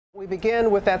We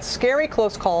begin with that scary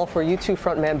close call for U2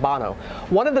 frontman Bono.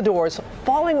 One of the doors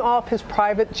falling off his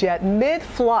private jet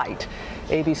mid-flight.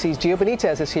 ABC's Gio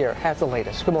Benitez is here, has the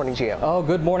latest. Good morning, Gio. Oh,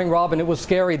 good morning, Robin. It was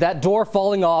scary. That door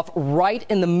falling off right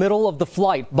in the middle of the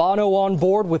flight. Bono on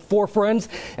board with 4 friends,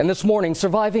 and this morning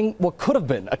surviving what could have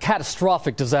been a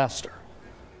catastrophic disaster.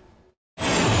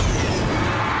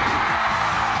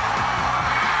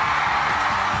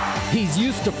 He's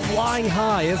used to flying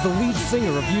high as the lead singer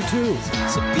of U2.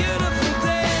 It's a beautiful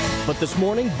day. But this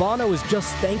morning, Bono is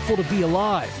just thankful to be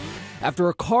alive after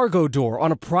a cargo door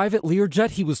on a private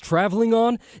Learjet he was traveling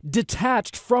on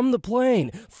detached from the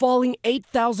plane, falling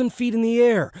 8,000 feet in the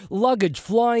air, luggage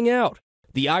flying out.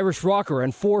 The Irish rocker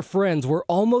and 4 friends were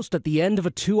almost at the end of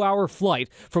a 2-hour flight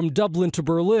from Dublin to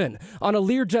Berlin on a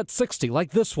Learjet 60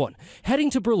 like this one, heading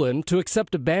to Berlin to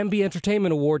accept a Bambi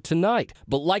Entertainment Award tonight.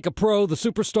 But like a pro, the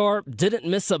superstar didn't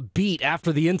miss a beat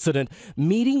after the incident,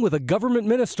 meeting with a government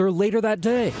minister later that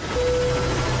day.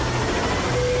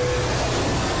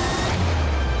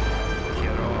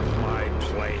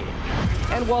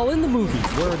 And while in the movies,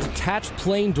 where a detached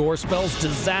plane door spells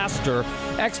disaster,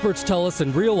 experts tell us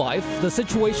in real life the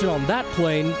situation on that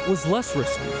plane was less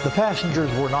risky. The passengers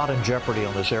were not in jeopardy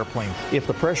on this airplane. If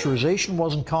the pressurization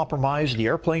wasn't compromised, the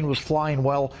airplane was flying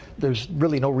well, there's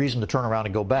really no reason to turn around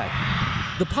and go back.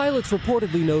 The pilots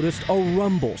reportedly noticed a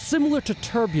rumble similar to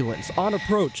turbulence on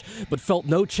approach, but felt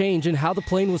no change in how the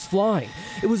plane was flying.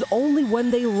 It was only when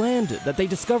they landed that they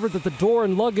discovered that the door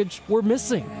and luggage were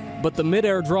missing. But the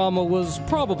mid-air drama was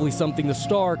probably something the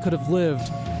star could have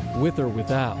lived with or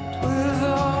without.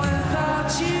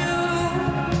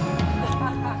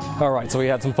 All right, so we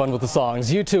had some fun with the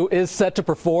songs. U2 is set to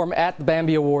perform at the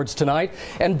Bambi Awards tonight,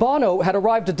 and Bono had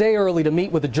arrived a day early to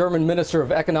meet with the German Minister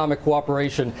of Economic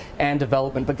Cooperation and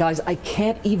Development. But guys, I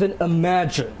can't even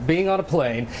imagine being on a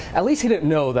plane. At least he didn't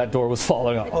know that door was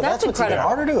falling off. Oh, that's incredible.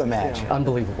 Harder to imagine.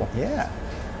 Unbelievable. Yeah,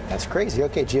 that's crazy.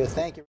 Okay, Gio, thank you.